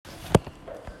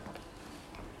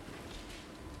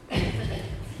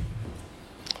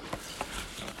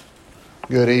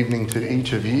Good evening to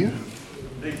each of you.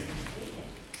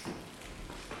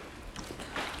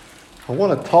 I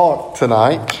want to talk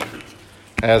tonight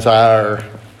as our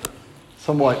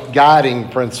somewhat guiding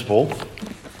principle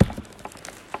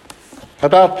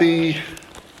about the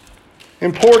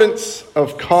importance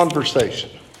of conversation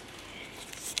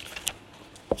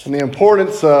and the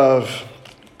importance of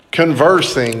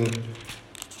conversing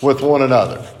with one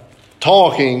another,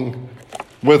 talking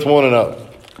with one another.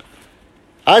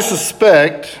 I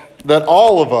suspect that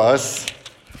all of us,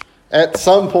 at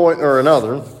some point or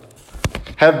another,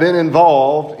 have been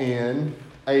involved in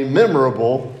a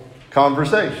memorable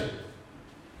conversation.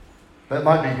 That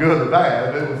might be good or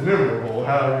bad, but it was memorable,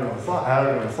 however you want to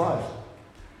slice it.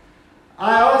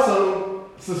 I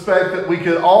also suspect that we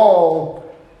could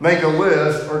all make a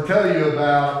list or tell you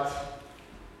about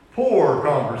poor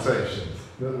conversations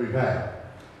that we've had.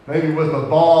 Maybe with a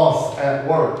boss at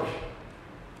work,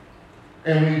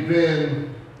 and we've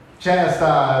been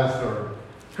chastised or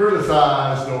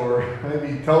criticized or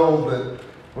maybe told that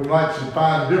we might should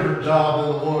find a different job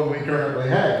than the one we currently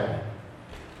have.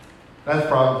 That's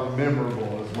probably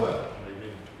memorable as well.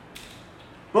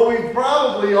 But we've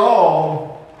probably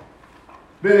all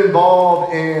been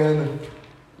involved in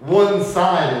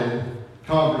one-sided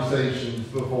conversations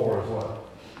before as well.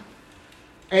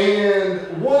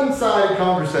 And one-sided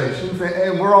conversations,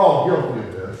 and we're all guilty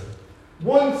of this,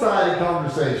 one-sided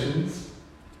conversations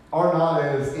are not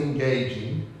as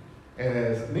engaging and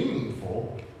as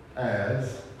meaningful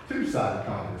as two-sided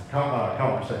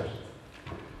conversations.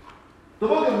 The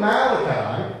book of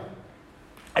Malachi,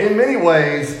 in many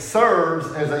ways,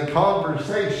 serves as a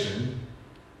conversation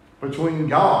between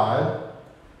God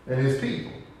and His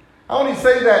people. I want to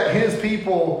say that His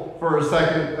people for a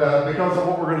second because of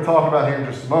what we're going to talk about here in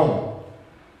just a moment.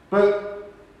 But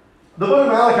the book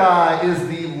of Malachi is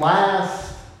the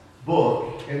last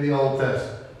book in the Old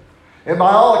Testament. And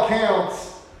by all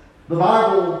accounts, the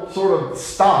Bible sort of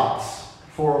stops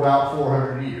for about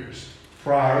 400 years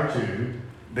prior to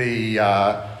the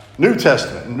New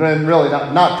Testament. And really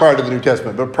not prior to the New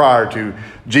Testament, but prior to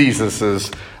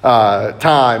Jesus'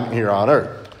 time here on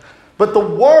earth. But the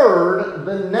word,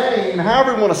 the name,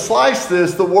 however you want to slice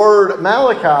this, the word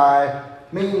Malachi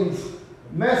means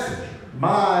messenger,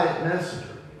 my messenger.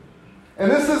 And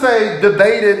this is a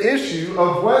debated issue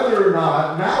of whether or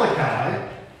not Malachi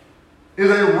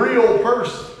is a real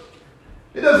person.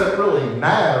 It doesn't really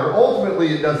matter. Ultimately,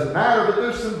 it doesn't matter, but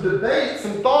there's some debate,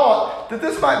 some thought that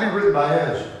this might be written by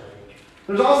Ezra.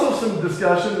 There's also some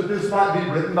discussion that this might be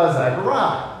written by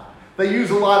Zechariah. They use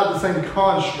a lot of the same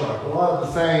construct, a lot of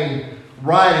the same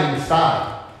writing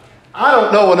style. I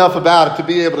don't know enough about it to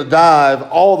be able to dive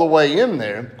all the way in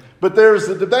there, but there's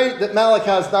a debate that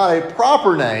Malachi is not a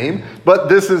proper name, but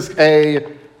this is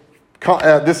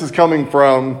coming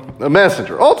from a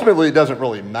messenger. Ultimately, it doesn't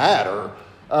really matter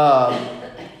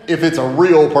if it's a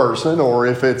real person or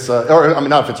if it's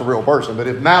not if it's a real person, but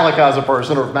if Malachi is a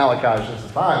person or if Malachi is just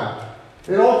a title.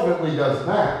 It ultimately doesn't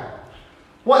matter.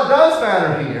 What does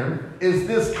matter here is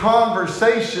this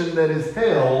conversation that is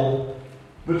held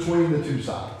between the two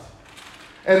sides.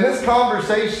 And this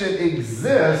conversation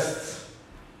exists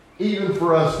even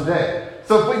for us today.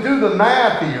 So if we do the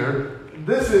math here,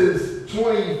 this is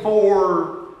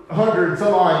 2,400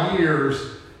 some odd years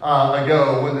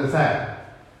ago when this happened.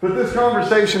 But this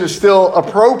conversation is still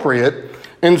appropriate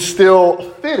and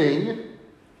still fitting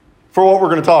for what we're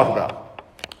going to talk about.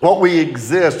 What we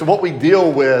exist, what we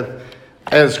deal with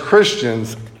as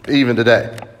Christians even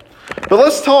today. But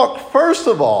let's talk first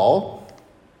of all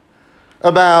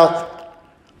about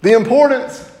the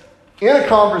importance in a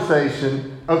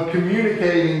conversation of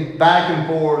communicating back and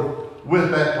forth with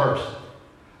that person.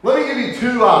 Let me give you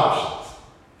two options.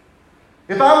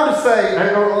 If I were to say,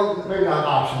 maybe not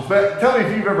options, but tell me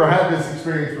if you've ever had this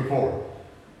experience before.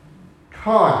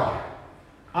 Connie,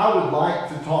 I would like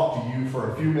to talk to you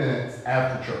for a few minutes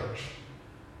after church.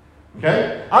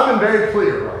 Okay? I've been very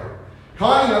clear, right?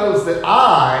 Connie knows that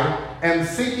I am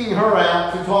seeking her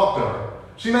out to talk to her.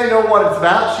 She may know what it's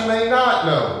about. She may not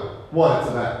know what it's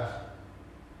about.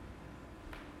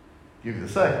 Give you the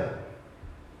second.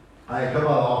 I had come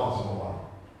out of the office in a while.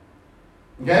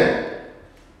 Okay?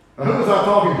 Now, who was I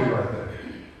talking to right there?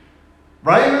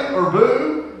 Raymond or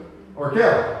Boo or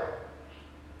Kelly?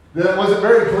 Was it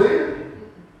very clear?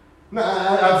 No,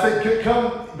 I'd say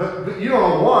come, but you don't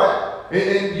know what.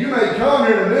 And you may come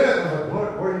here in a minute. I'm like,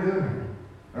 what are you doing here?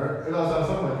 Or it also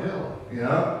something like Kelly, you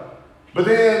know? But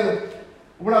then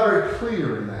we're not very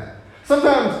clear in that.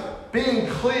 Sometimes being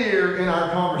clear in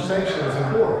our conversation is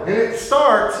important. And it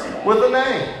starts with a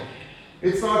name.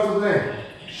 It starts with a name.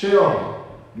 Shelby,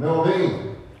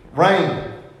 Melvin,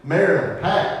 Raymond, Marilyn,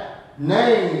 Pat,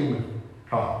 name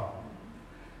call.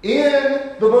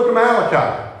 In the book of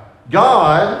Malachi,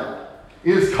 God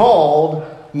is called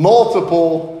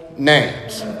multiple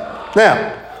names.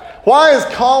 Now, why is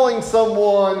calling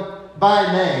someone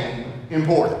by name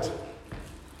important?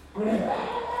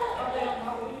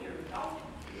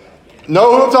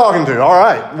 Know who I'm talking to. All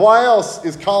right. Why else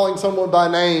is calling someone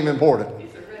by name important?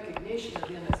 It's a recognition of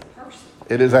them as a person.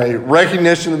 It is a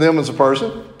recognition of them as a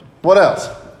person. What else?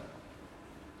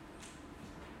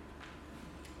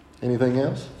 Anything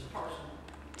else?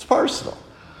 It's personal.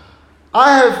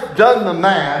 I have done the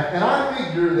math, and I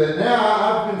figure that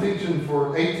now I've been teaching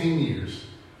for 18 years.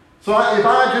 So if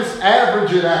I just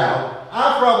average it out,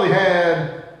 I've probably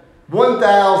had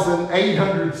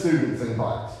 1,800 students in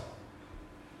class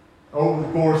over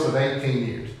the course of 18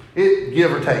 years. It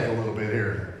give or take a little bit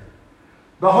here and there.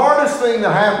 The hardest thing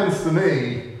that happens to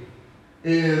me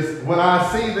is when I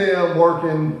see them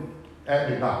working at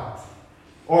McDonald's,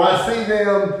 or I see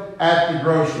them at the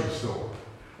grocery store,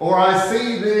 or I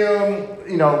see them,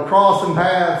 crossing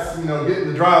paths, getting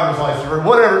the driver's license, or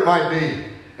whatever it might be.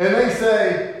 And they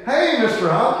say, "Hey, Mr.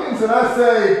 Hopkins," and I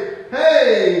say,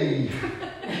 "Hey,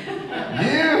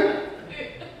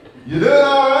 you doing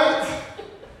all right?"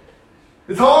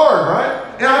 It's hard, right?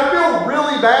 And I feel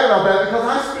really bad about that because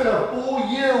I spent a full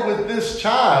year with this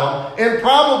child and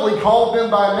probably called them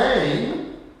by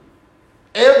name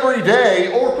every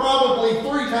day, or probably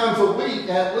 3 times a week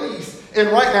at least. And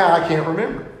right now I can't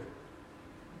remember.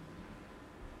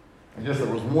 I guess there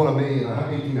was one of me and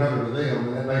 1,800 of them,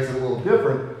 and that makes it a little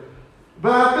different.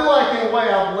 But I feel like in a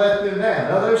way I've let them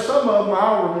down. Now there's some of them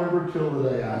I'll remember till the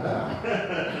day I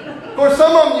die. Of course,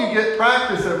 some of them you get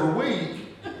practice every week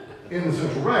in the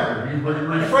central record. You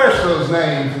refresh those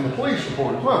names in the police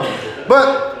report as well.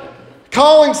 But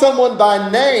calling someone by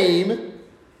name,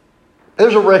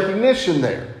 there's a recognition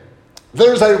there.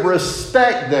 There's a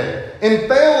respect there. And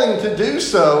failing to do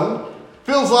so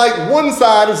feels like one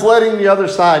side is letting the other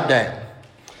side down.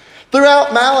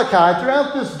 Throughout Malachi,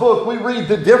 throughout this book, we read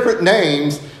the different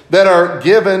names that are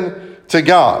given to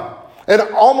God. And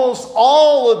almost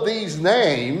all of these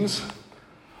names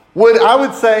I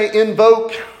would say,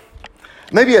 invoke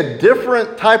maybe a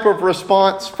different type of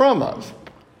response from us.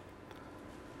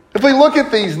 If we look at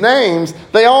these names,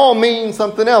 they all mean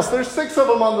something else. There's 6 of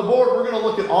them on the board. We're going to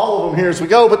look at all of them here as we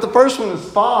go. But the first one is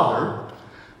Father,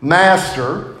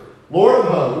 Master, Lord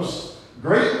of Hosts,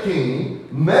 Great King,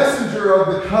 Messenger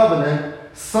of the Covenant,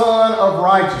 Son of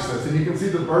Righteousness. And you can see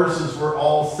the verses where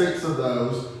all 6 of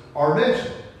those are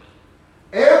mentioned.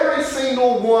 Every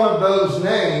single one of those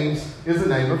names is the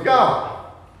name of God.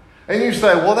 And you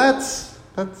say, well, that's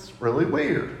really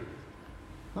weird.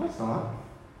 No, it's not.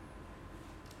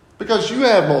 Because you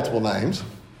have multiple names.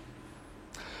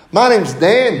 My name's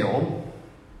Daniel,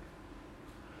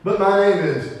 but my name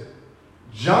is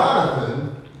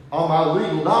Jonathan on my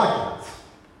legal documents.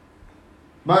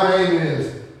 My name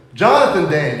is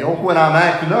Jonathan Daniel when I'm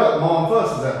acting up. Mom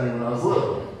fusses at me when I was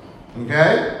little.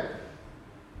 Okay?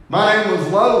 My name was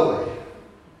Lowly.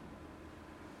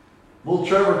 Little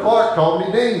Trevor Clark called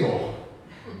me Dingle.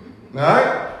 All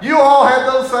right? You all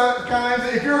have those kinds.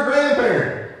 If you're a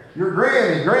grandparent, your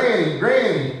granny,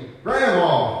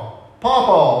 grandma,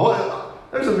 pawpaw.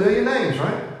 There's a million names,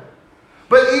 right?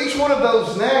 But each one of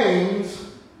those names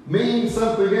means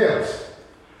something else.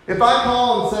 If I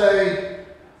call and say,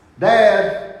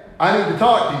 Dad, I need to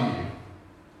talk to you.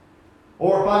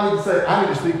 Or if I need to say, I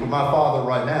need to speak with my father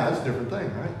right now, that's a different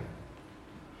thing, right?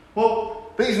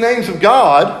 Well, these names of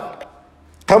God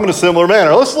come in a similar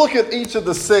manner. Let's look at each of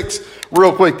the 6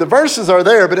 real quick. The verses are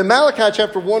there, but in Malachi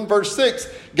chapter 1, verse 6,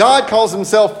 God calls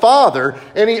himself Father,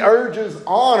 and he urges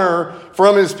honor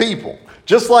from his people.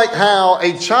 Just like how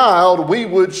a child, we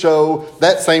would show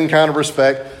that same kind of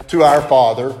respect to our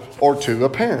father or to a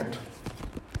parent.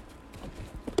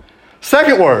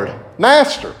 Second word,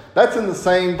 Master. That's in the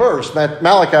same verse,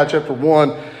 Malachi chapter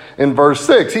 1 and verse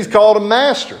 6. He's called a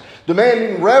master,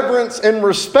 demanding reverence and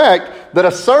respect that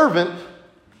a servant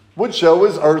would show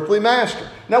his earthly master.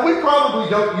 Now, we probably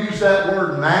don't use that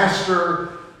word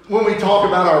master when we talk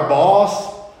about our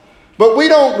boss, but we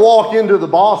don't walk into the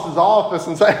boss's office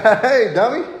and say, hey,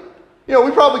 dummy.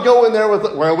 We probably go in there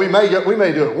with, we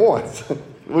may do it once.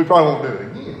 We probably won't do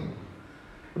it again.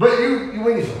 But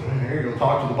when you say, here you go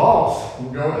talk to the boss,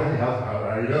 we'll go, hey, how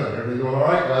are you doing? Everything going all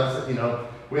right? Glad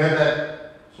we have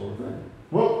that sort of thing.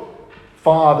 Well,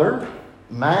 Father,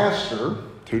 Master,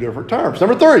 2 different terms.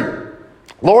 Number 3.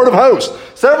 Lord of Hosts.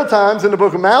 Several times in the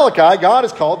book of Malachi, God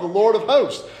is called the Lord of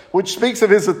Hosts, which speaks of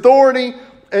his authority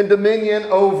and dominion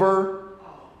over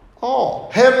all.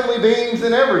 Heavenly beings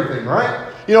and everything,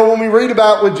 right? when we read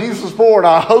about when Jesus was born,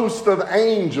 a host of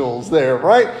angels there,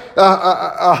 right?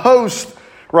 A host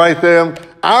right there.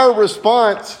 Our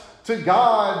response to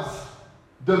God's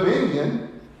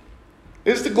dominion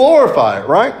is to glorify it,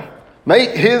 right?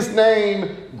 Make his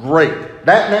name great.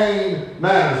 That name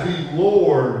matters, the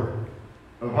Lord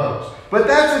of hosts. But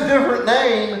that's a different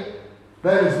name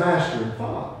than his master and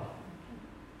father.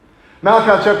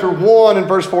 Malachi chapter 1 and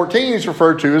verse 14 is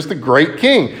referred to as the great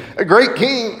king. A great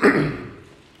king,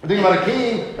 think about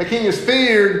a king is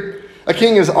feared, a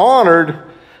king is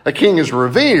honored, a king is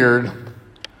revered.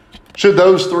 Should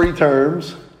those three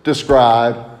terms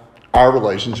describe our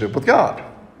relationship with God?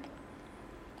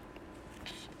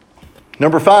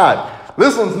 Number 5.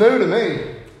 This one's new to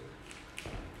me.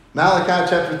 Malachi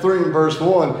chapter 3 and verse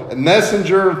 1. A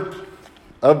messenger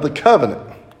of the covenant.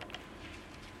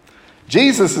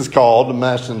 Jesus is called the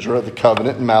messenger of the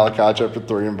covenant in Malachi chapter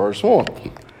 3 and verse 1.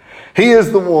 He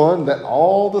is the one that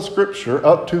all the scripture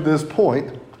up to this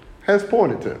point has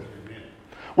pointed to.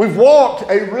 We've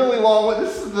walked a really long way.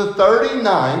 This is the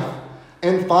 39th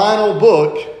and final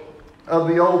book of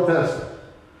the Old Testament.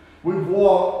 We've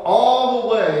walked all the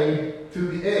way to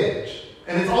the edge.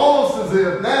 And it's almost as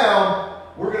if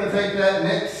now we're going to take that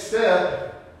next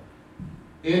step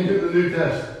into the New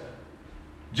Testament.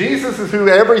 Jesus is who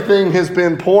everything has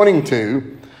been pointing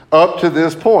to up to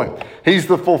this point. He's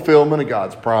the fulfillment of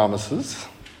God's promises.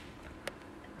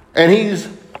 And he's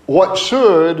what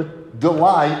should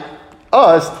delight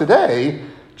us today,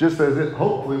 just as it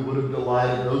hopefully would have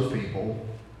delighted those people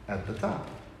at the time.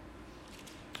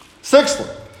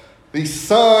 Sixthly, the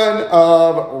Son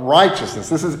of Righteousness.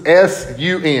 This is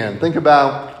S-U-N. Think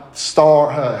about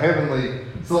heavenly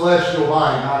celestial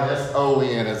light, not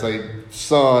S-O-N as a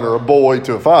son or a boy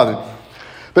to a father.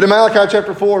 But in Malachi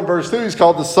chapter 4 and verse 2, he's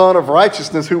called the Son of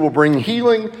Righteousness, who will bring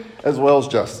healing as well as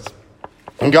justice.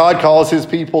 And God calls his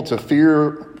people to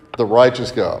fear the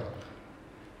righteous God.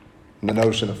 And the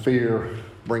notion of fear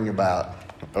bring about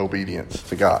obedience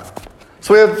to God.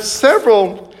 So we have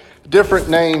several different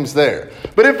names there.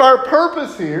 But if our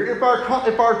purpose here, if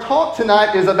our talk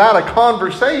tonight is about a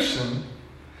conversation,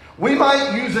 we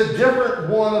might use a different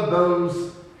one of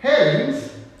those headings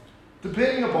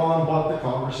depending upon what the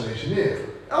conversation is.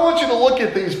 I want you to look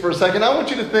at these for a second. I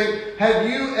want you to think, have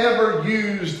you ever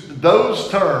used those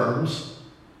terms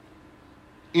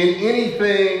in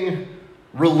anything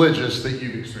religious that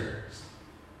you've experienced?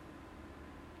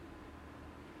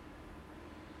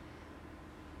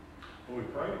 Well, we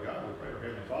pray to God. We pray to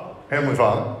Heavenly Father. Heavenly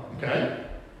Father. Okay.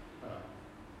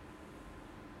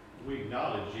 We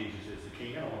acknowledge Jesus as the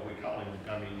King. I don't know what we call him.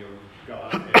 I mean, your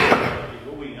God.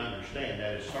 What we understand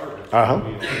that as servants.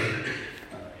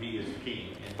 He is the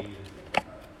King, and he is.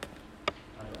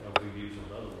 I don't know if we've used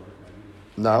those other words. Maybe.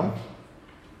 No.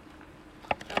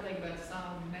 I think about the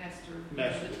song Master.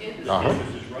 Master.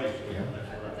 Jesus is raised.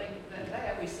 I think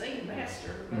that we sing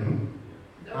Master.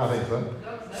 But I think so.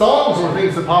 Songs were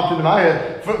things that popped into my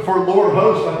head. For Lord of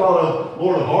Hosts, I thought of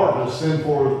Lord of Harvest, send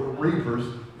forth reapers.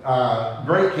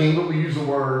 Great King, but we use the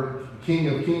word King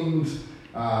of Kings.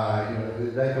 That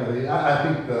kind of thing. I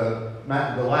think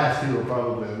the last two are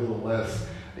probably a little less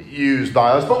used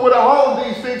by us. But would all of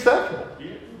these be acceptable?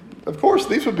 Yeah. Of course,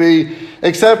 these would be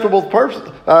acceptable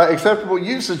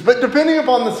usage. But depending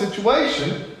upon the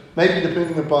situation, maybe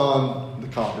depending upon the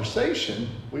conversation,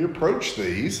 we approach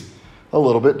these a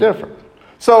little bit different.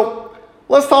 So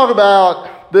let's talk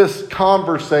about this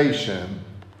conversation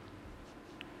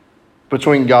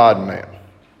between God and man.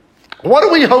 What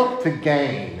do we hope to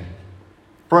gain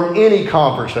from any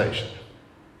conversation?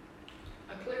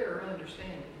 a clearer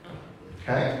understanding.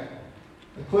 Okay?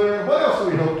 What else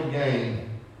do we hope to gain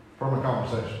from a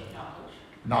conversation?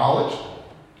 Knowledge.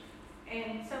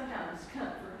 And sometimes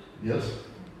comfort. Yes.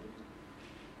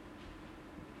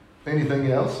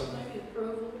 Anything else? Maybe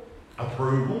approval.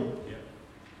 Approval. Yeah.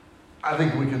 I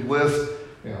think we could list,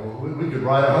 we could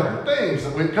write 100 things.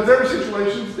 Because every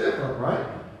situation is different, right?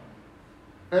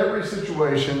 Every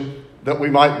situation that we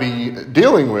might be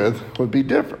dealing with would be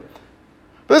different.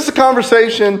 But this is a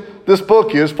conversation, this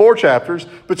book is 4 chapters,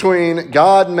 between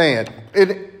God and man.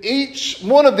 In each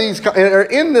one of these, or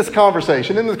in this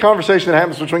conversation that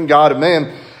happens between God and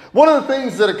man, one of the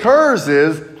things that occurs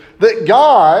is that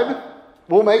God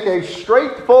will make a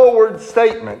straightforward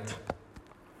statement,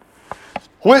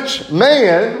 which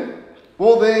man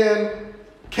will then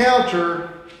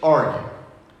counter-argue.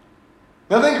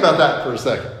 Now think about that for a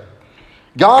second.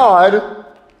 God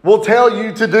will tell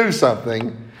you to do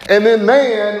something, and then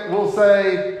man will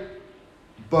say,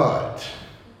 but.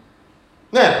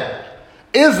 Now,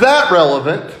 is that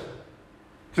relevant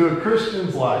to a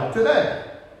Christian's life today?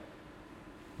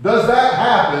 Does that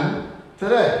happen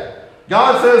today?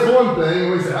 God says one thing,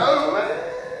 and we say, oh,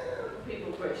 man.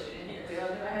 People question it. Well,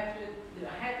 do I have to do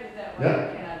it that way? Yeah.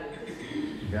 Or can I do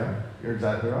this? Yeah, you're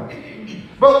exactly right.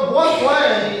 But one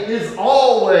way is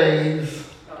always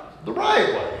the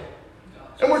right way.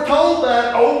 And we're told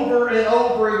that over and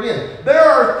over again. There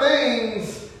are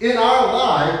things in our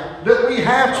life that we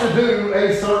have to do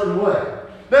a certain way.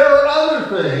 There are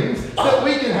other things that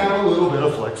we can have a little bit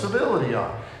of flexibility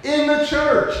on. In the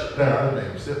church, there are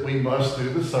things that we must do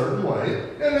the certain way,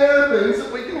 and there are things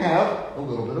that we can have a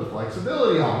little bit of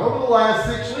flexibility on. Over the last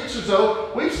 6 weeks or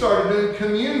so, we've started doing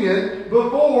communion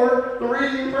before the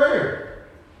reading prayer.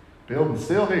 Building's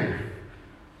still here.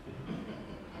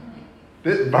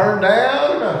 Didn't burn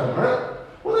down or nothing, right?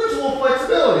 Well, there's a little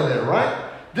flexibility there, right?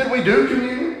 Did we do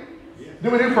communion? Yeah.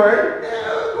 Did we do prayer?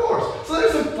 Yeah, of course. So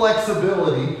there's some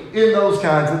flexibility in those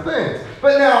kinds of things.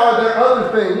 But now, are there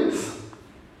other things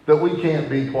that we can't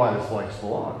be quite as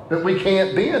flexible on, that we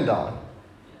can't bend on?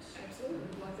 Yes, absolutely.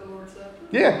 Like the Lord's Supper.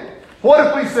 Yeah. What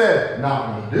if we said,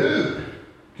 not going to do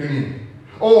communion,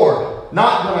 or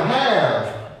not going to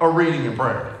have a reading and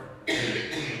prayer?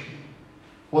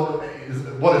 What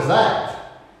is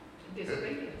that?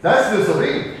 Disobedience. That's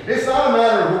disobedience. It's not a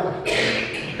matter of,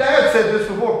 Dad said this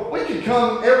before, we could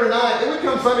come every night, and we'd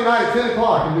come Sunday night at 10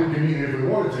 o'clock and do communion if we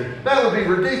wanted to. That would be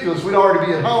ridiculous. We'd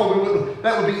already be at home.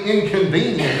 That would be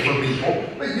inconvenient for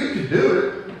people. But you could do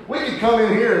it. We could come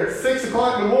in here at 6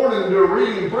 o'clock in the morning and do a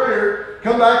reading and prayer,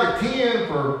 come back at 10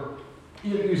 for,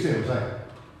 you see what I'm saying?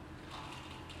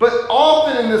 But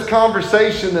often in this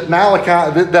conversation that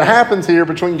Malachi, that happens here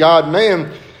between God and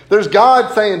man, there's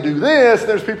God saying do this, and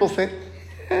there's people saying,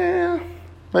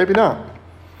 maybe not.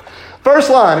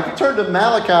 First line, if you turn to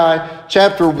Malachi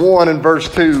chapter 1 and verse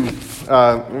 2,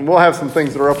 and we'll have some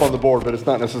things that are up on the board, but it's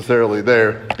not necessarily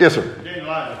there. Yes, sir. Daniel,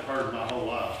 I've heard my whole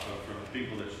life from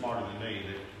people that are smarter than me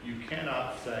that you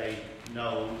cannot say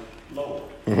no, Lord.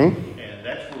 Mm-hmm. And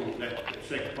that's where that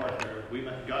second part there,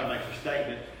 God makes a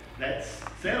statement that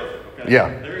settles it. Okay?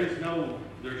 Yeah. There's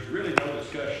really no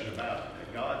discussion about it.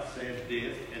 God said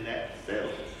this, and that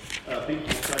settles it. People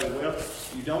say, well,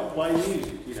 you don't play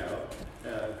music,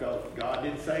 because God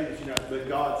didn't say that, but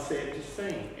God said to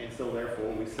sing, and so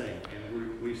therefore we sing.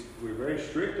 And we're very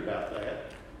strict about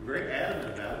that, very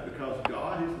adamant about it, because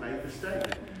God has made the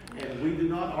statement. And we do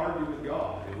not argue with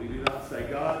God, and we do not say,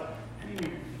 God,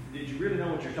 hey, did you really know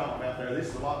what you're talking about there? This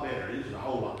is a lot better. This is a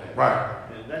whole lot better. Right.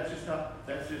 And that's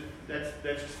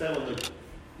just telling the,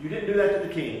 you didn't do that to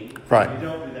the king. Right. You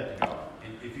don't do that to God.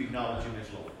 And if you acknowledge him as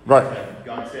Lord. Right.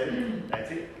 God said it,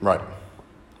 that's it. Right.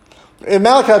 In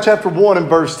Malachi chapter 1 and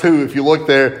verse 2, if you look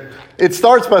there, it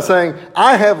starts by saying,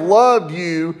 I have loved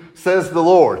you, says the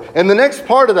Lord. And the next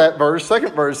part of that verse,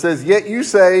 second verse, says, yet you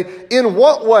say, in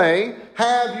what way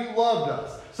have you loved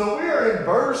us? So we are in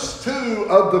verse 2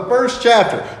 of the first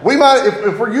chapter. We might,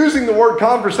 if we're using the word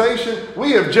conversation,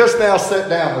 we have just now sat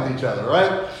down with each other,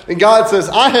 right? And God says,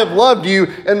 I have loved you.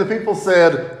 And the people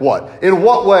said, what? In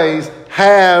what ways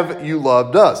have you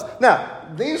loved us? Now,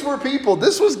 these were people,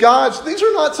 this was God's, these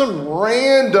are not some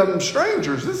random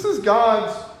strangers. This is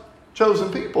God's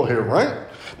chosen people here, right?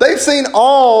 They've seen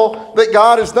all that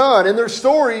God has done. And their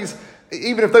stories,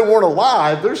 even if they weren't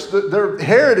alive, their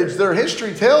heritage, their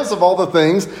history tells of all the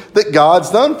things that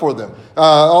God's done for them.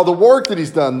 All the work that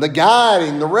he's done, the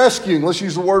guiding, the rescuing, let's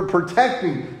use the word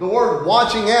protecting, the word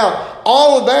watching out,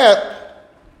 all of that.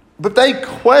 But they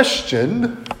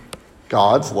questioned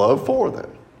God's love for them.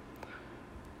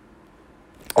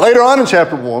 Later on in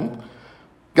chapter 1,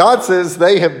 God says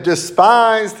they have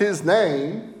despised his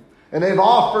name and they've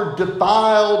offered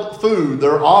defiled food.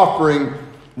 Their offering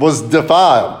was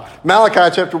defiled.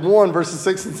 Malachi chapter 1 verses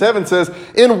 6 and 7 says,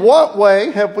 in what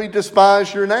way have we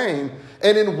despised your name?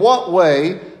 And in what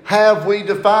way have we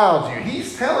defiled you?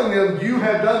 He's telling them, you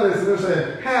have done this. And they're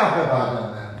saying, how have I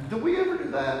done that? Do we ever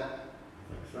do that?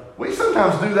 We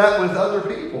sometimes do that with other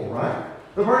people, right?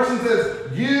 The person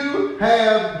says, you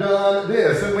have done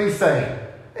this. And we say,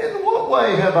 in what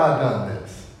way have I done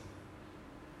this?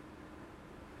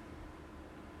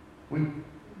 We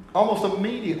almost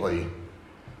immediately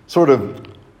sort of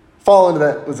fall into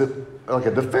that, was it like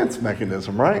a defense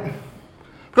mechanism, right?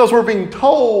 Because we're being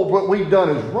told what we've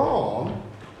done is wrong,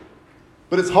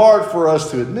 but it's hard for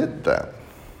us to admit that.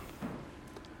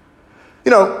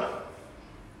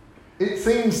 It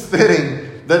seems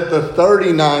fitting that the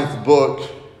 39th book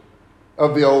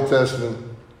of the Old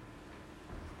Testament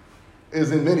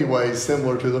is in many ways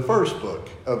similar to the first book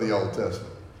of the Old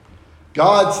Testament.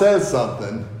 God says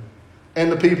something,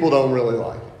 and the people don't really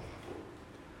like it.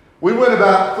 We went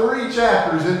about 3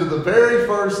 chapters into the very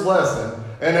first lesson,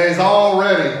 and there's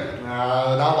already,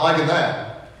 Not liking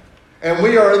that. And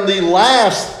we are in the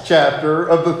last chapter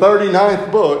of the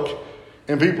 39th book,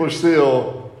 and people are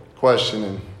still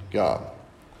questioning God.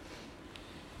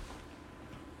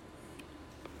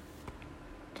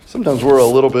 Sometimes we're a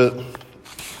little bit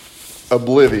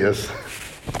oblivious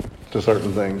to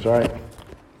certain things, right?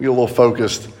 We get a little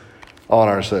focused on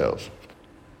ourselves.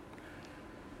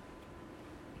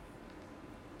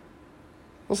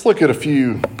 Let's look at a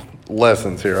few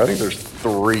lessons here. I think there's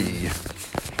 3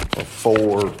 or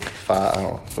 4, 5. I don't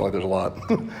know. I feel like there's a lot.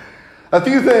 A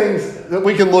few things that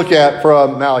we can look at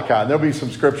from Malachi. And there'll be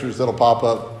some scriptures that'll pop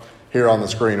up here on the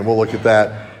screen, and we'll look at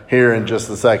that here in just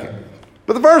a second.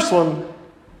 But the first one,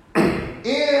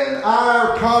 in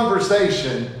our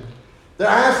conversation, there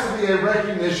has to be a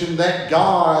recognition that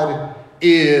God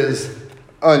is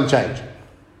unchanging.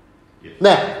 Yes.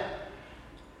 Now,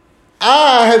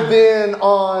 I have been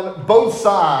on both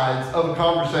sides of a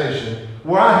conversation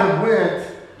where I have went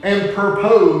and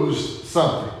proposed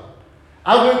something.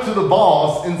 I went to the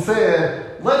boss and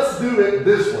said, let's do it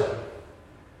this way.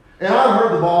 And I've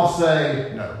heard the boss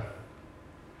say, no.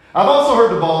 I've also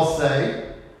heard the boss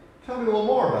say, tell me a little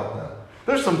more about that.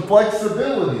 There's some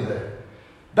flexibility there.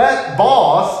 That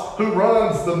boss who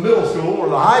runs the middle school or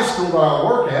the high school that I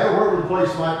work at, or wherever the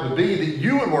place might be that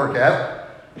you would work at,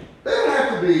 they don't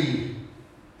have to be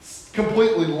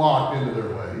completely locked into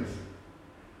their ways.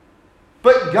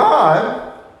 But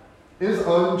God is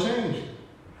unchanging.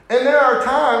 And there are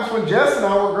times when Jess and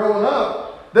I were growing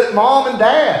up that mom and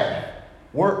dad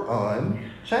were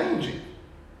unchanging.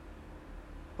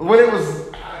 When it was,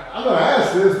 I'm going to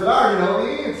ask this, but I already know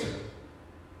the answer.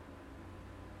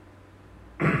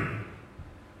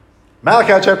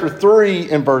 Malachi chapter 3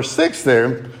 and verse 6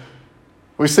 there,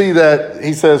 we see that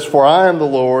he says, for I am the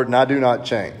Lord and I do not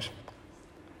change.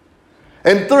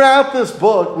 And throughout this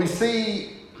book, we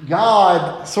see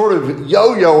God sort of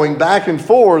yo-yoing back and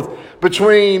forth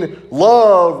between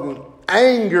love,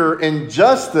 anger, and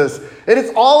justice. And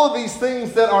it's all of these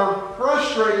things that are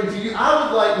frustrating to you. I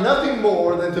would like nothing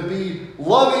more than to be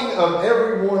loving of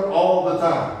everyone all the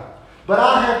time. But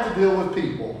I have to deal with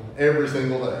people every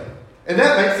single day. And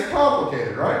that makes it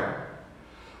complicated, right?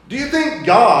 Do you think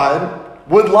God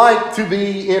would like to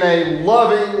be in a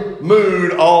loving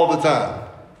mood all the time?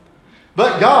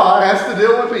 But God has to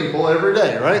deal with people every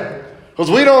day, right? Because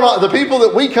the people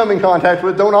that we come in contact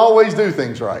with don't always do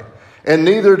things right. And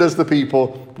neither does the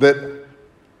people that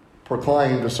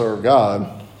proclaim to serve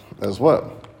God as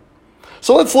well.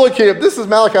 So let's look here. This is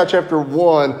Malachi chapter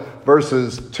 1,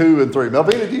 verses 2 and 3.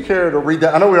 Melvina, do you care to read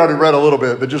that? I know we already read a little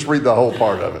bit, but just read the whole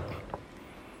part of it.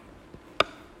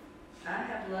 I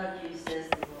have loved you, says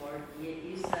the Lord, yet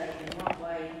you say, in what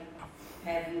way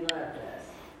have you loved us?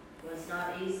 Was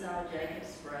not Esau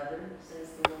Jacob's brother, says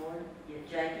the Lord? Yet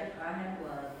Jacob I have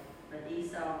loved, but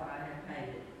Esau I have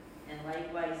hated, and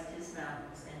laid waste his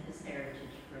mountains and his heritage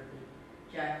for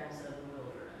the jackals of the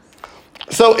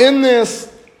wilderness. So in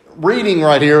this reading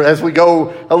right here, as we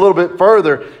go a little bit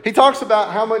further, he talks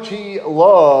about how much he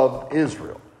loved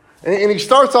Israel. And he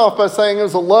starts off by saying it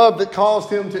was a love that caused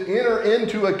him to enter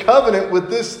into a covenant with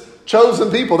this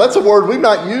chosen people. That's a word we've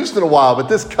not used in a while, but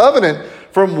this covenant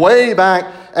from way back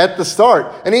at the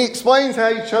start. And he explains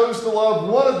how he chose to love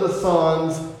one of the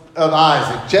sons of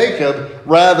Isaac, Jacob,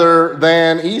 rather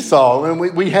than Esau. And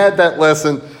we had that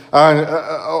lesson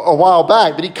a while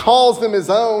back. But he calls them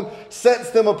his own, sets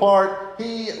them apart.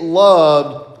 He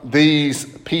loved these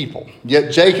people.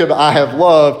 Yet Jacob I have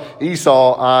loved,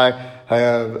 Esau I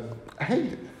have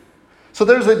hated. So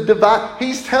there's a divide.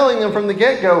 He's telling them from the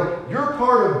get-go, you're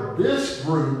part of this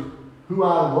group who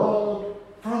I loved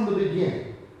from the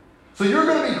beginning. So you're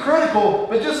going to be critical,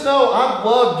 but just know I've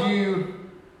loved you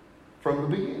from the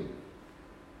beginning.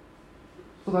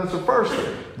 So that's the first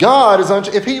thing. God is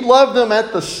unchanging. If he loved them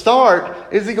at the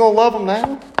start, is he going to love them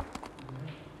now?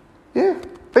 Yeah.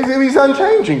 He's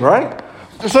unchanging, right?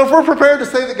 So if we're prepared to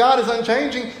say that God is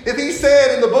unchanging, if he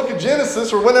said in the book of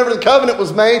Genesis or whenever the covenant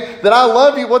was made that I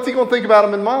love you, what's he going to think about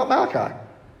him in Malachi?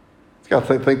 He's got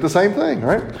to think the same thing,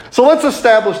 right? So let's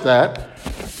establish that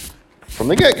from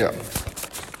the get-go.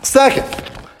 Second,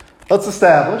 let's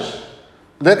establish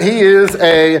that he is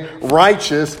a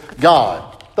righteous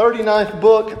God. 39th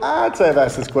book, I'd say I've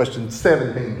asked this question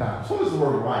 17 times. What does the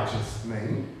word righteous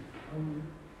mean?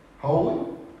 Holy?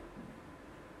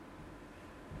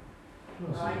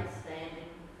 Right standing.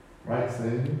 Right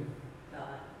standing.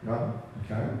 God.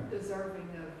 Okay. Deserving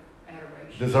of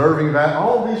adoration. Deserving of that.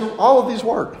 All of these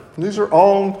work. These are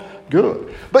all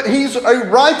good. But he's a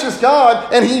righteous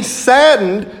God, and he's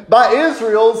saddened by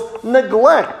Israel's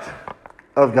neglect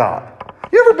of God.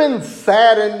 You ever been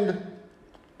saddened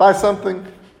by something?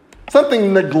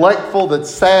 Something neglectful that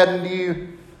saddened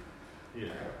you? Yeah.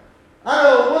 I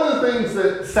know one of the things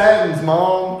that saddens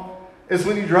Mom is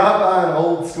when you drive by an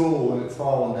old school and it's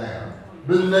fallen down.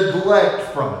 The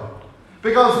neglect from it.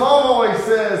 Because Mom always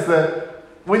says that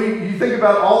when you think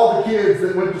about all the kids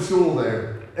that went to school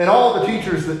there, and all the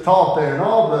teachers that taught there, and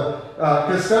all the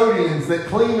custodians that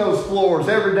clean those floors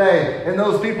every day, and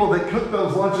those people that cook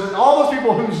those lunches, and all those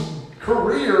people whose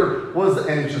career was,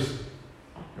 and it's just,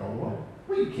 well,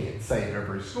 you can't save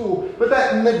every school, but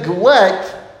that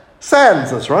neglect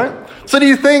saddens us, right? So do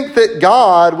you think that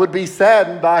God would be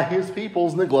saddened by his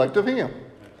people's neglect of him?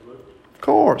 Absolutely. Of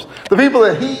course. The people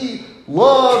that he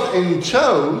loved and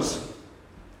chose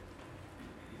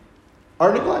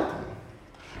are neglected.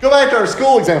 Go back to our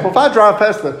school example. If I drive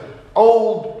past the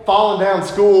old fallen down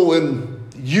school in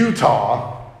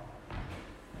Utah,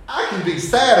 I can be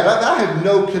sad about that. I have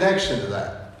no connection to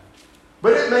that.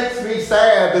 But it makes me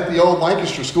sad that the old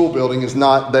Lancaster school building is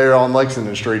not there on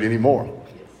Lexington Street anymore.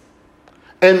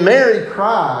 And Mary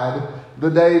cried the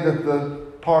day that the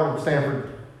part of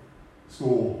Stanford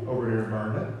School over here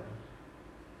burned it.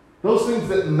 Those things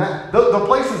that the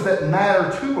places that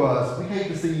matter to us, we hate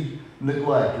to see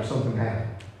neglect or something happen.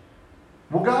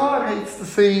 Well, God hates to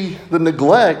see the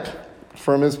neglect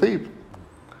from his people.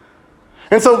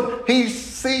 And so we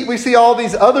see all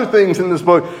these other things in this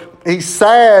book. He's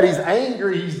sad, he's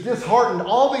angry, he's disheartened.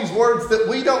 All these words that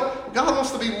God wants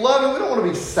to be loving. We don't want to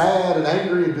be sad and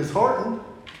angry and disheartened.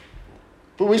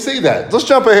 But we see that. Let's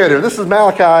jump ahead here. This is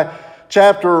Malachi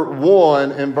chapter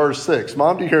 1 and verse 6.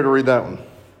 Mom, do you care to read that one?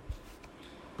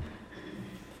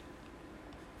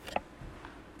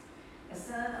 A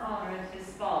son honoreth his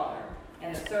father,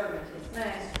 and a servant his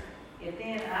master. If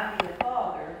then I be a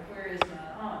father, where is my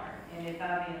honor? And if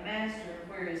I be a master,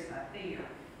 where is my fear?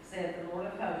 Saith the Lord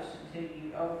of hosts unto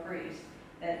you, O priests,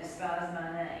 that despise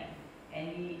my name. And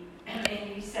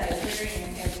ye say,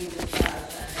 wherein have ye despised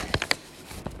my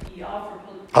name? Ye offer...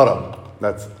 Hold on.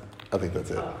 I think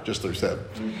that's it. Just through 7.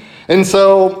 And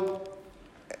so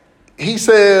he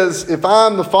says, if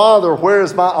I'm the father, where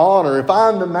is my honor? If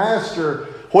I'm the master,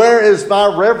 where is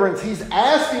my reverence? He's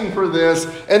asking for this.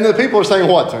 And the people are saying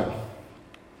what to him?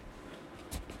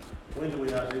 When did we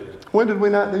not do that? When did we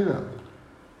not do that?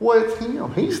 Well, it's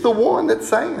him. He's the one that's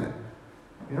saying it.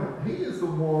 He is the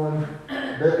one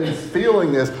that is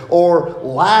feeling this or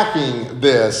lacking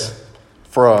this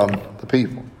from the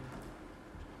people.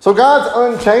 So God's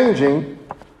unchanging.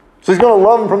 So he's going to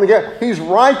love them from the get. He's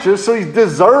righteous, so he's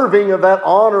deserving of that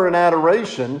honor and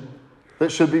adoration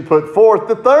that should be put forth.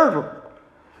 The third one.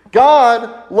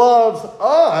 God loves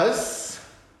us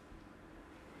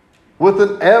with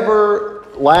an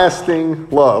everlasting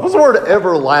love. What's the word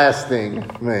everlasting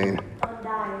mean?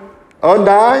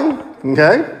 Undying.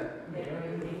 Okay.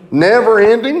 Never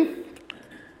ending.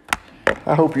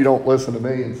 I hope you don't listen to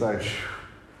me and say,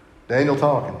 Daniel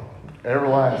talking.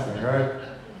 Everlasting, right?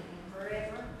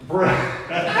 Forever.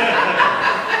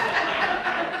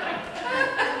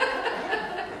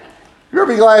 You're going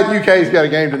to be glad UK's got a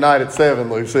game tonight at 7,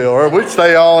 Lucille, or we'd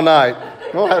stay all night.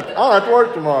 I don't have to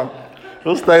work tomorrow.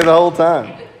 We'll stay the whole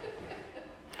time.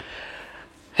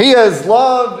 He has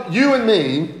loved you and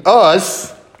me,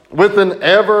 us, with an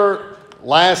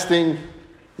everlasting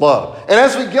love. And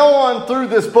as we go on through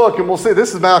this book, and we'll see,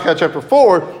 this is Malachi chapter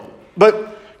 4, but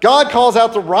God calls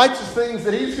out the righteous things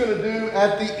that he's going to do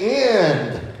at the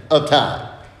end of time.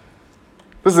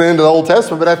 This is the end of the Old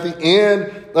Testament, but at the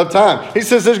end of time. He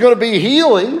says there's going to be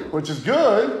healing, which is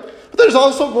good, but there's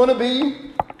also going to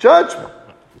be judgment.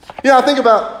 I think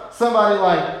about somebody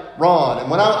like Ron.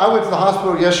 And when I went to the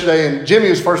hospital yesterday, and Jimmy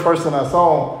was the first person I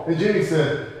saw, and Jimmy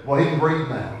said, well, he can breathe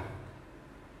now.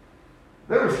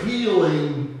 There was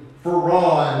healing for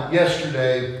Ron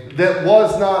yesterday that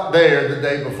was not there the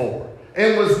day before.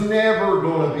 And was never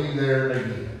going to be there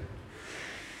again.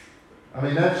 I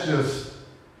mean, that's just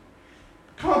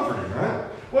comforting, right?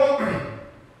 Well,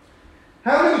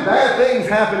 how many bad things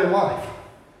happen in life?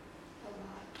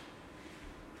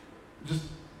 Just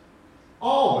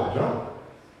always, right?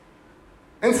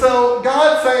 And so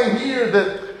God's saying here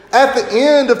that at the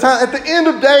end of time, at the end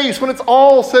of days, when it's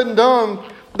all said and done,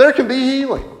 there can be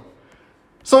healing.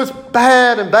 So it's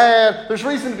bad and bad. There's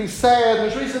reason to be sad.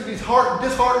 There's reason to be disheartened.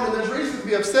 And there's reason to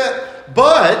be upset.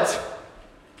 But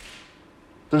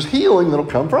there's healing that'll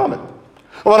come from it.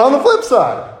 But on the flip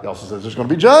side, he also says there's going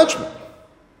to be judgment.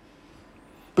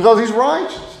 Because he's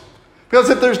righteous.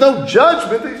 Because if there's no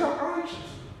judgment, then he's not righteous.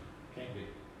 Can't be.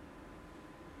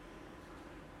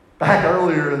 Back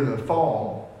earlier in the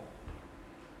fall,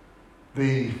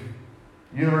 the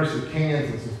University of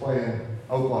Kansas was playing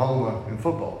Oklahoma in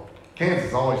football. Kansas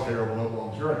is always terrible, and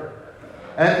Oklahoma's great.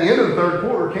 At the end of the third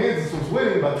quarter, Kansas was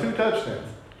winning by 2 touchdowns.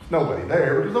 Nobody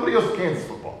there because nobody else at Kansas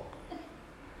football.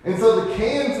 And so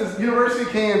the University of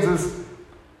Kansas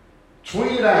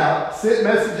tweeted out, sent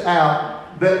message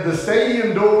out that the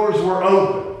stadium doors were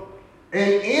open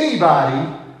and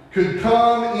anybody could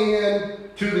come in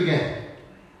to the game.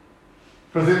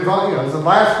 Because it was on, it was the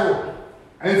last quarter.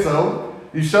 And so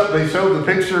they showed the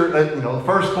picture at the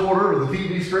first quarter of the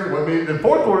TV screen. Well, the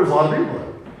fourth quarter is a lot of people in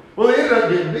it. Well, they ended up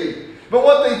getting beat. But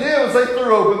what they did was they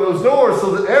threw open those doors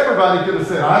so that everybody could have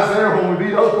said, I was there when we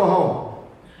beat Oklahoma.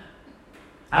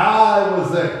 I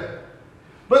was there.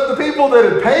 But the people that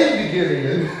had paid to get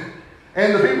in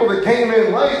and the people that came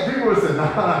in late, people would have said,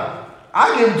 nah,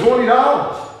 I give them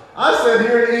 $20. I sat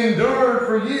here and endured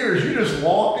for years. You just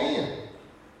walked in.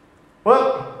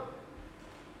 Well,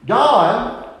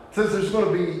 God says there's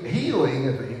going to be healing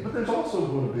at the end, but there's also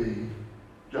going to be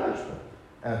judgment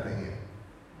at the end.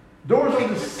 Doors don't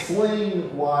just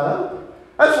sling wide open.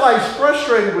 That's why he's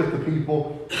frustrated with the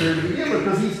people here to begin with,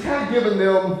 because he's kind of given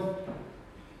them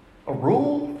a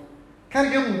rule, kind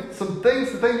of given them some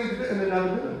things that they need to do, and they're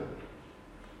not doing it.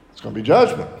 It's going to be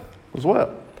judgment as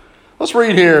well. Let's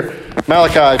read here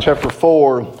Malachi chapter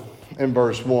 4 and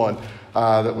verse 1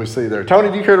 that we see there. Tony,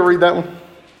 do you care to read that one?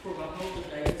 For behold, the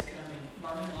day is coming,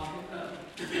 burning like an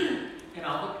oven, and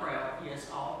all the proud, yes,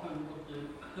 all who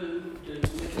do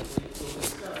wickedly will be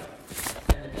stubborn.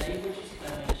 And the day which is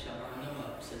coming shall burn them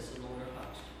up, says the Lord of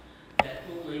hosts, that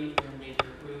will leave them neither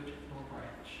root nor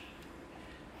branch.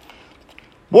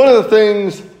 One of the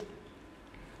things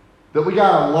that we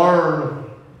got to learn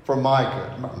from Malachi.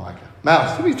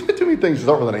 Too many things to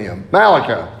start with an M.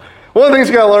 Malachi. One of the things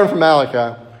we got to learn from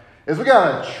Malachi is we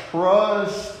got to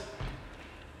trust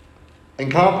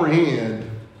and comprehend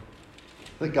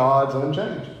that God's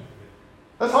unchanging.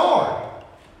 That's hard.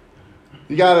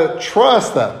 You got to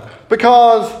trust that,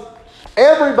 because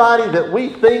everybody that we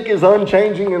think is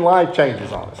unchanging in life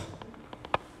changes on us.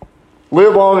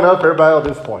 Live long enough, everybody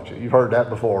will disappoint you. You've heard that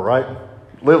before, right?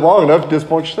 Live long enough to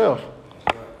disappoint yourself.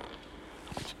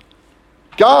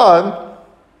 God,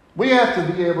 we have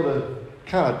to be able to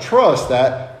kind of trust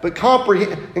that, but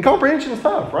comprehension is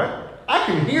tough, right? I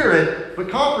can hear it, but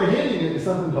comprehending it is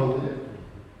something totally different.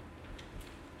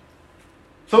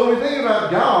 So when we think about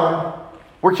God,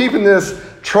 we're keeping this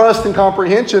trust and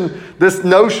comprehension, this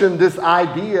notion, this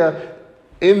idea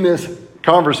in this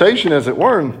conversation, as it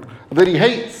were, that he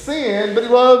hates sin, but he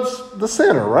loves the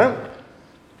sinner, right?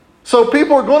 So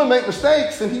people are going to make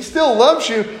mistakes, and he still loves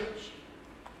you,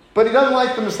 but he doesn't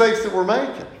like the mistakes that we're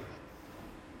making.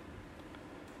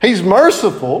 He's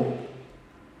merciful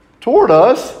toward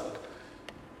us,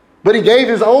 but he gave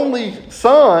his only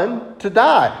son to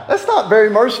die. That's not very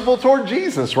merciful toward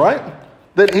Jesus, right?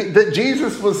 That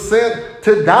Jesus was sent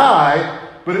to die,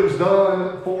 but it was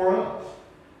done for us.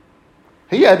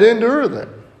 He had to endure that.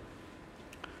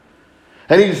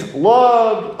 And he's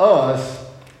loved us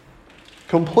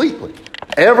completely.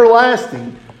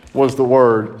 Everlasting was the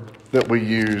word that we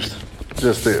used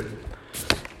just then.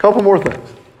 A couple more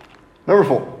things. Number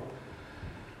 4.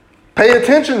 Pay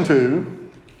attention to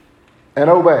and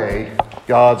obey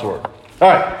God's word. All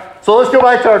right. So let's go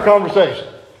back to our conversation.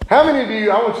 How many of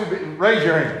you, I want you to raise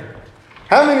your hand.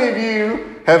 How many of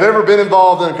you have ever been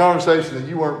involved in a conversation that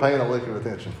you weren't paying a lick of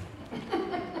attention?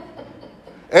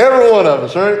 Every one of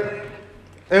us, right?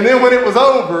 And then when it was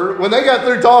over, when they got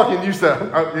through talking, you said,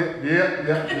 oh,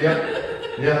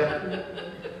 yeah.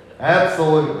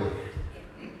 Absolutely.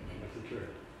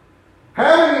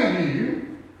 How many of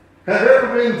you have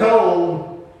ever been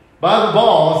told by the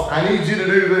boss, I need you to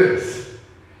do this?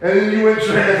 And then you went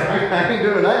your hands, I ain't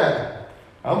doing that.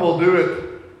 I'm going to do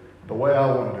it the way I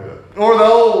want to do it. Or the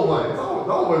old way. It's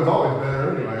always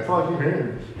better anyway. It's like you're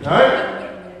hearing. All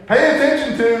right? Pay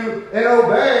attention to and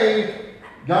obey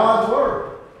God's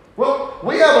word. Well,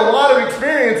 we have a lot of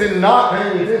experience in not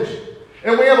paying attention.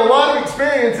 And we have a lot of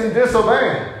experience in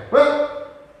disobeying. Well,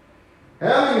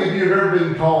 how many of you have ever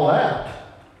been called out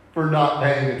for not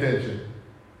paying attention?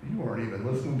 You weren't even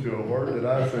listening to a word that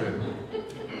I said.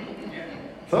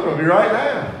 Some of you right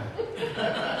now.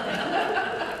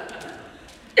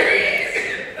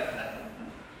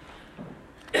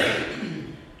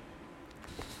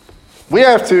 We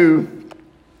have to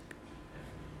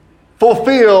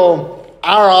fulfill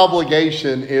our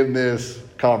obligation in this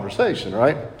conversation,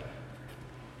 right?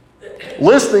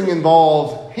 Listening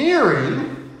involves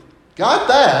hearing, got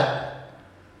that.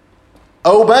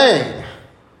 Obeying,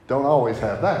 don't always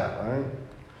have that, right?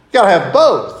 You got to have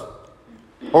both,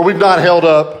 or we've not held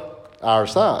up our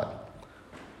side.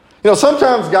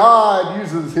 Sometimes God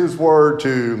uses his word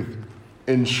to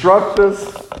instruct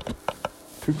us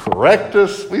to correct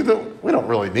us. We don't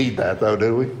really need that, though,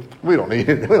 do we? We don't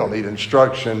need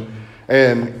instruction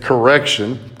and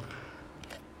correction.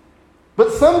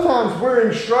 But sometimes we're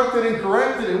instructed and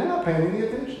corrected and we're not paying any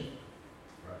attention.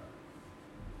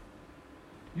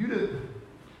 You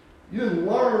didn't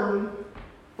learn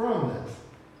from this.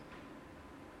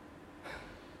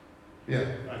 Yeah.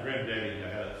 My granddaddy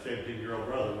had a 17-year-old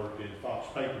brother worked in Fox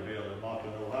Paper Mill in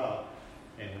Montville, Ohio.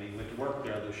 And when he went to work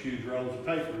there, those huge rolls of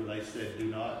paper, they said, do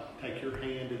not take your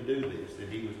hand and do this.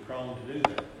 And he was prone to do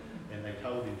that. And they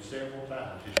told him several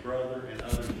times, his brother and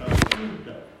others told him,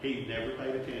 no. He never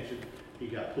paid attention. He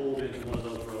got pulled into one of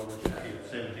those rollers when he was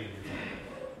 17 years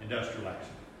old. Industrial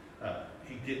accident.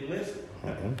 He didn't listen.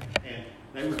 And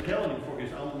they were telling him for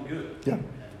his own good. Yeah.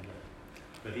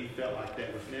 But he felt like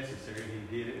that was necessary, and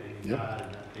he did it, and he died in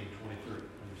 1923 when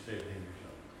he was 17 years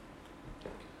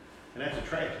old. And that's a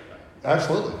tragic thing.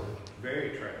 Absolutely.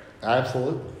 Very tragic.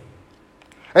 Absolutely.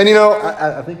 And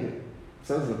I think it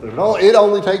says that it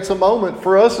only takes a moment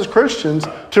for us as Christians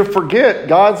to forget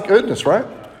God's goodness, right?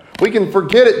 We can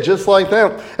forget it just like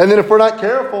that. And then if we're not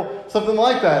careful, something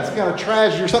like that, some kind of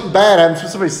tragedy or something bad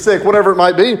happens, somebody's sick, whatever it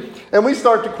might be, and we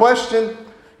start to question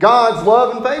God's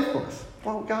love and faithfulness.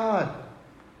 Well, God,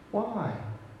 why?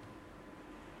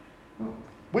 Well,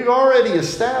 we've already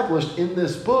established in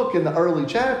this book, in the early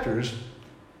chapters,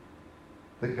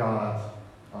 that God's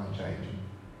unchanging.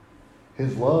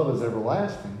 His love is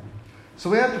everlasting. So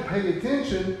we have to pay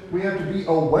attention. We have to be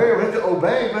aware. We have to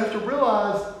obey. We have to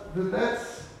realize that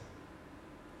that's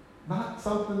not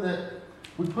something that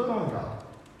we put on God.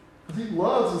 Because He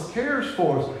loves us, cares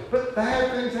for us. But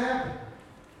bad things happen.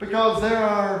 Because there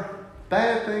are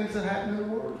bad things that happen in the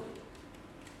world.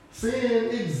 Sin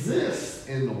exists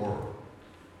in the world.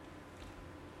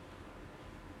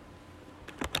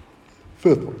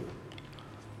 Fifthly,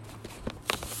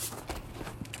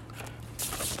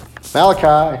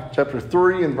 Malachi chapter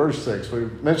 3 and verse 6. We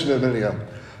mentioned it a minute ago.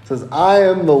 It says, I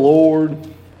am the Lord,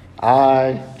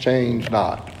 I change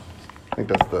not. I think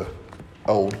that's the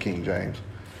old King James.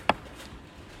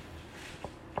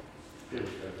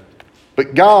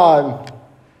 But God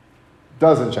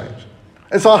doesn't change.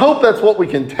 And so I hope that's what we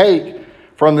can take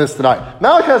from this tonight.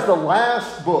 Malachi is the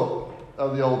last book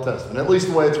of the Old Testament, at least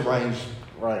the way it's arranged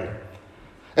right here.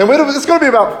 And it's going to be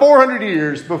about 400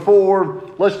 years before,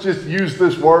 let's just use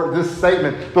this word, this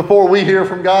statement, before we hear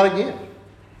from God again.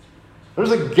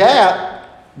 There's a gap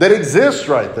that exists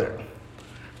right there.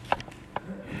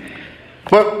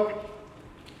 But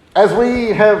as we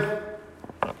have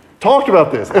talked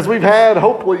about this, as we've had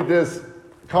hopefully this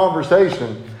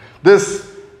conversation,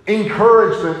 this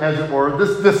encouragement, as it were,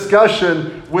 this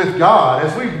discussion with God,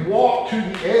 as we walk to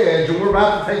the edge and we're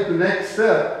about to take the next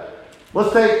step,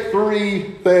 let's take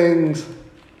three things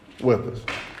with us.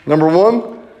 Number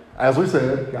one, as we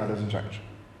said, God doesn't change.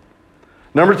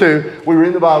 Number two, we read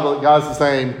in the Bible that God's the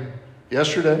same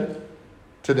yesterday,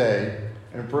 today,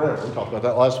 and forever. We talked about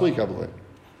that last week, I believe.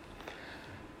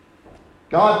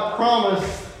 God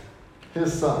promised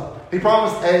His Son. He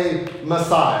promised a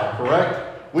Messiah,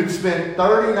 correct? We've spent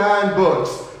 39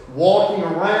 books walking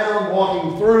around,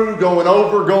 walking through, going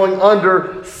over, going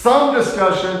under some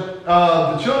discussion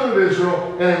of the children of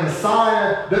Israel and a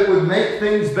Messiah that would make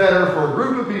things better for a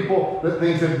group of people that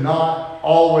things have not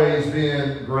always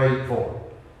been great for.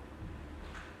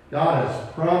 God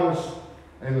has promised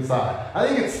a Messiah. I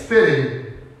think it's fitting,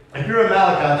 if you're in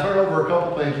Malachi, turn over a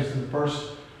couple pages to the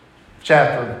first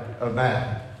chapter of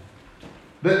Matthew.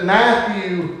 That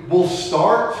Matthew will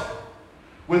start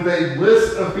with a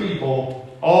list of people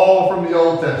all from the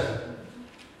Old Testament.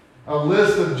 A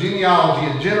list of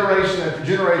genealogy, a generation after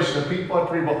generation of people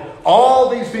after people. All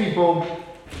these people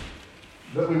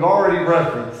that we've already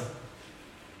referenced.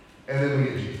 And then we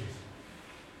get Jesus.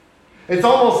 It's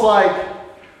almost like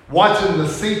watching the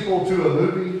sequel to a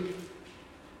movie.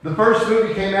 The first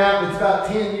movie came out, it's about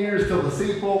 10 years till the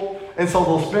sequel. And so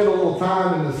they'll spend a little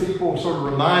time in the sequel sort of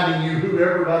reminding you who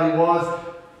everybody was.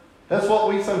 That's what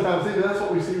we sometimes see. That's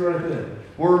what we see right there.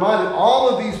 We're reminded all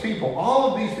of these people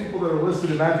that are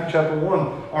listed in Matthew chapter 1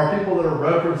 are people that are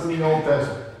referenced in the Old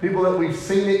Testament. People that we've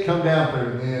seen it come down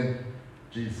through, and then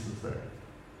Jesus is there.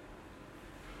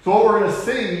 So what we're going to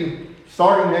see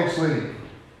starting next week,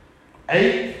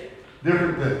 8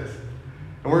 different things.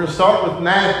 And we're going to start with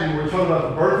Matthew. We're talking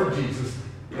about the birth of Jesus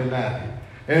in Matthew.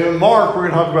 And in Mark, we're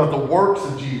going to talk about the works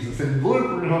of Jesus. In Luke,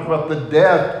 we're going to talk about the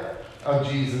death of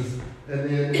Jesus. And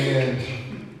then in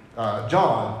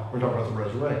John, we're talking about the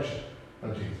resurrection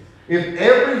of Jesus. If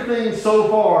everything so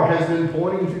far has been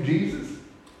pointing to Jesus,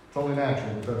 it's only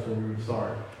natural that that's where we would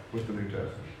start with the New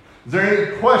Testament. Is there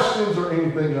any questions or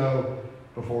anything, though,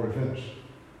 before we finish?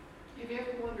 Have you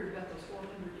ever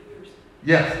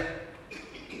Yes.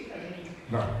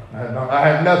 No, I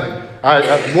have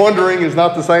nothing. Wondering is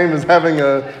not the same as having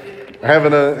an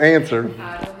answer. I don't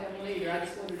have one either, I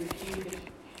just wondered if you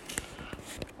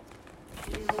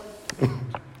could.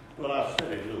 Well, I've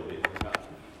said it a little bit, but not.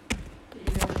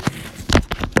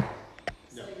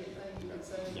 Say anything you would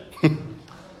say.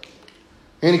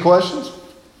 Any questions?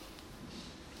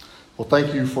 Well,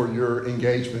 thank you for your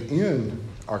engagement in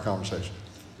our conversation.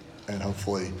 And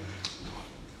hopefully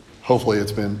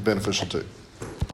it's been beneficial too.